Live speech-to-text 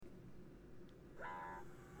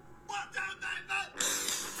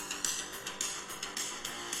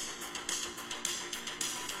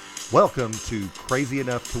Welcome to Crazy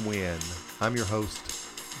Enough to Win. I'm your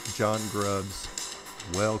host, John Grubbs.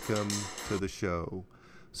 Welcome to the show.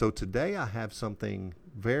 So today I have something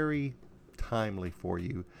very timely for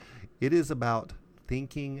you. It is about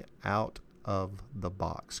thinking out of the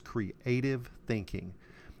box, creative thinking.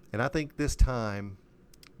 And I think this time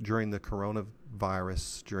during the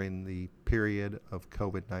coronavirus, during the period of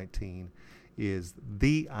COVID-19, is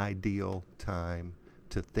the ideal time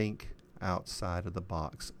to think outside of the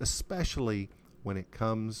box, especially when it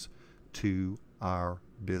comes to our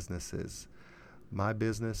businesses. My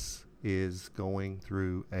business is going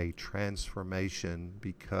through a transformation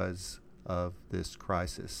because of this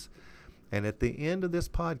crisis. And at the end of this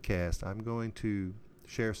podcast, I'm going to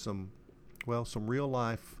share some real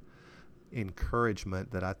life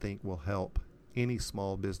encouragement that I think will help any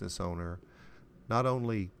small business owner not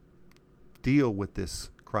only deal with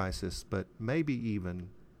this crisis, but maybe even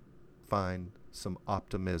find some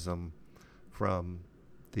optimism from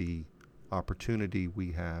the opportunity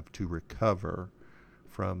we have to recover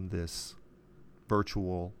from this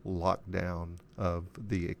virtual lockdown of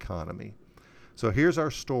the economy. So here's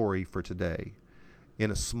our story for today.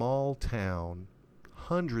 In a small town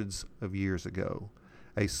hundreds of years ago,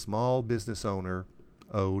 a small business owner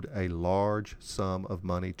owed a large sum of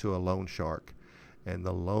money to a loan shark, and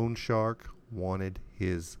the loan shark wanted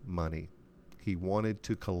his money. He wanted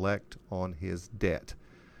to collect on his debt.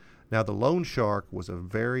 Now, the loan shark was a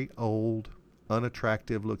very old,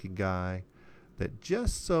 unattractive looking guy that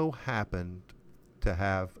just so happened to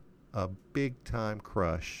have a big time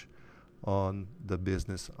crush on the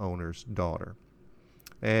business owner's daughter.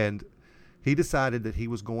 And he decided that he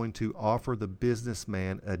was going to offer the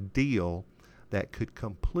businessman a deal that could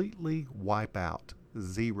completely wipe out,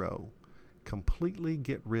 completely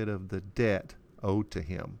get rid of the debt owed to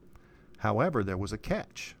him. However, there was a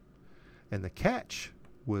catch, and the catch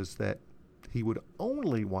was that he would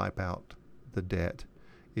only wipe out the debt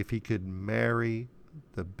if he could marry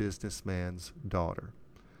the businessman's daughter.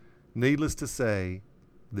 Needless to say,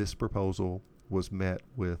 this proposal was met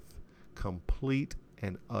with complete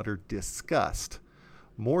and utter disgust,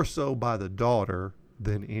 more so by the daughter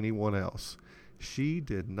than anyone else. She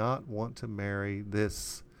did not want to marry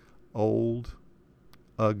this old,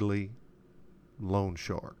 ugly loan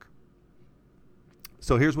shark.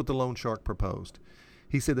 So here's what the loan shark proposed.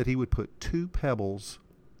 He said that he would put 2 pebbles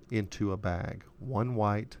into a bag, one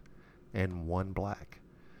white and one black.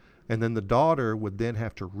 And then the daughter would then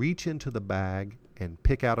have to reach into the bag and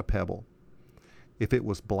pick out a pebble. If it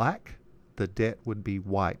was black, the debt would be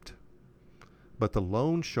wiped. But the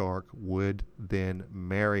loan shark would then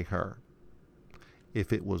marry her.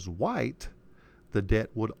 If it was white, the debt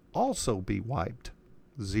would also be wiped,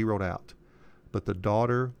 zeroed out. But the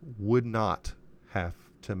daughter would not have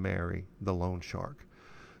to marry the loan shark.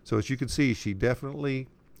 So as you can see, she definitely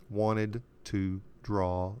wanted to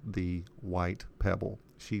draw the white pebble.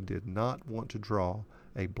 She did not want to draw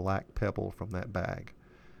a black pebble from that bag.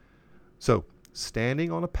 So,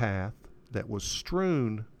 standing on a path that was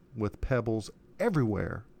strewn with pebbles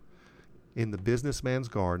everywhere in the businessman's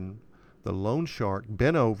garden, the loan shark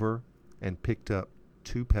bent over and picked up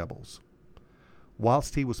 2 pebbles.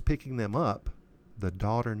 Whilst he was picking them up, the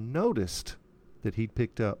daughter noticed that he'd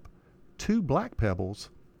picked up 2 black pebbles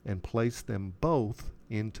and placed them both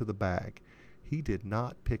into the bag. He did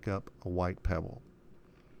not pick up a white pebble.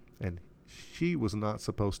 And she was not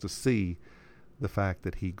supposed to see the fact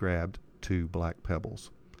that he grabbed 2 black pebbles.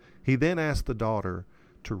 He then asked the daughter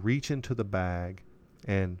to reach into the bag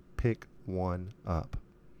and pick one up.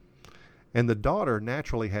 And the daughter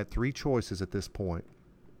naturally had 3 choices at this point.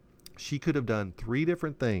 She could have done 3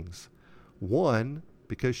 different things. One,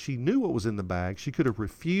 because she knew what was in the bag, she could have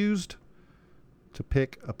refused to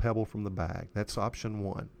pick a pebble from the bag. That's option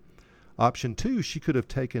 1. Option 2, she could have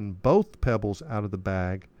taken both pebbles out of the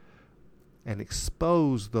bag and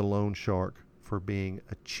exposed the loan shark for being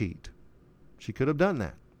a cheat. She could have done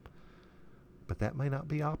that. But that may not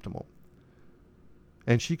be optimal.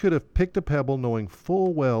 And she could have picked a pebble knowing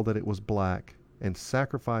full well that it was black and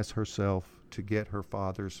sacrificed herself to get her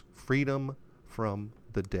father's freedom from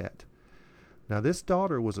the debt. Now, this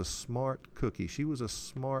daughter was a smart cookie. She was a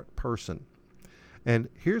smart person. And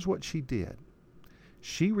here's what she did.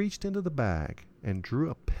 She reached into the bag and drew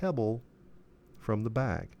a pebble from the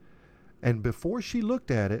bag. And before she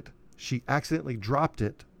looked at it, she accidentally dropped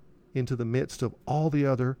it into the midst of all the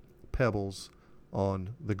other pebbles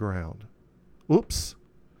on the ground. Oops.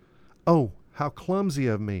 Oh, how clumsy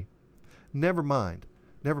of me. Never mind.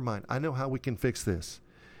 I know how we can fix this.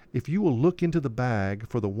 If you will look into the bag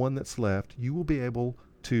for the one that's left, you will be able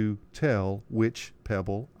to tell which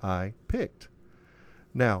pebble I picked.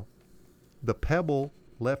 Now, the pebble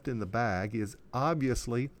left in the bag is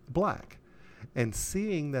obviously black. And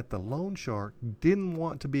seeing that the loan shark didn't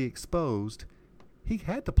want to be exposed, he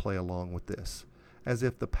had to play along with this, as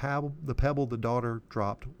if the pebble the daughter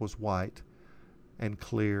dropped was white and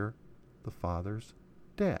clear the father's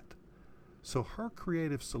debt. So her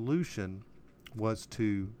creative solution was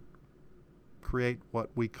to create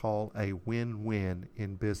what we call a win-win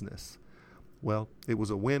in business. Well, it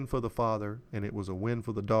was a win for the father and it was a win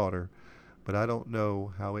for the daughter, but I don't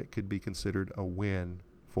know how it could be considered a win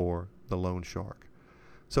for the loan shark.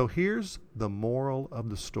 So here's the moral of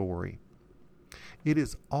the story. It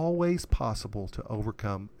is always possible to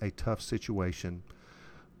overcome a tough situation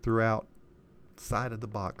throughout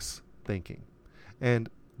side-of-the-box thinking. And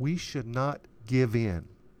we should not give in.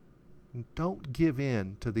 Don't give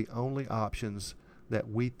in to the only options that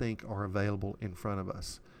we think are available in front of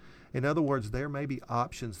us. In other words, there may be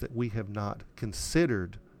options that we have not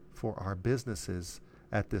considered for our businesses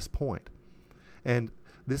at this point. And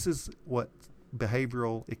this is what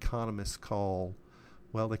behavioral economists call,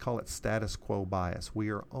 well, they call it status quo bias. We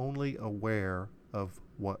are only aware of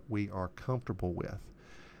what we are comfortable with.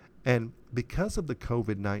 And because of the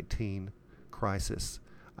COVID-19 crisis,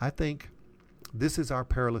 I think this is our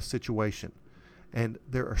perilous situation. And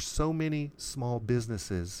there are so many small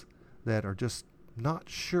businesses that are just not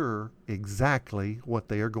sure exactly what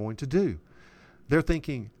they are going to do. They're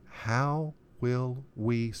thinking, how will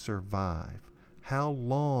we survive? How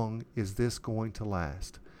long is this going to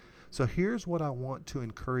last? So here's what I want to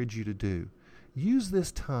encourage you to do. Use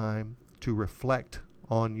this time to reflect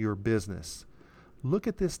on your business. Look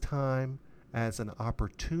at this time as an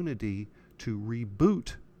opportunity to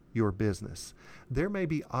reboot your business. There may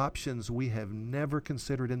be options we have never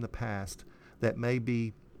considered in the past that may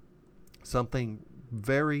be something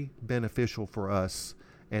very beneficial for us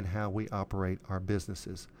and how we operate our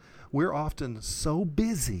businesses. We're often so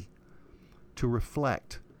busy to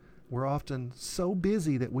reflect. We're often so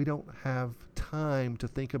busy that we don't have time to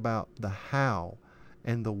think about the how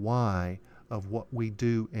and the why of what we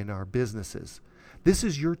do in our businesses. This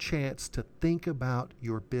is your chance to think about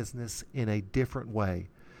your business in a different way,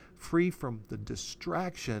 free from the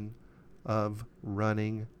distraction of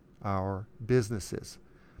running our businesses.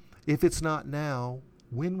 If it's not now,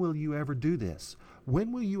 when will you ever do this?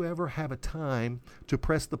 When will you ever have a time to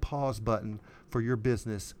press the pause button for your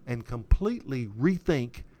business and completely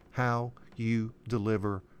rethink how you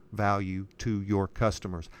deliver value to your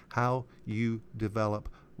customers, how you develop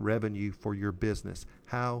revenue for your business,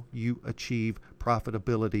 how you achieve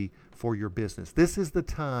profitability for your business? This is the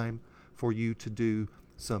time for you to do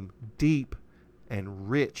some deep and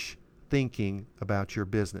rich thinking about your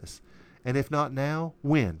business. And if not now,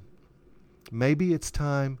 when? Maybe it's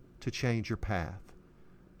time to change your path.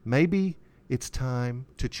 Maybe it's time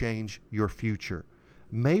to change your future.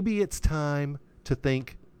 Maybe it's time to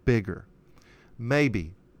think bigger.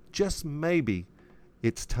 Maybe, just maybe,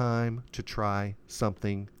 it's time to try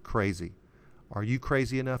something crazy. Are you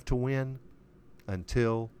crazy enough to win?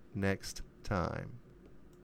 Until next time.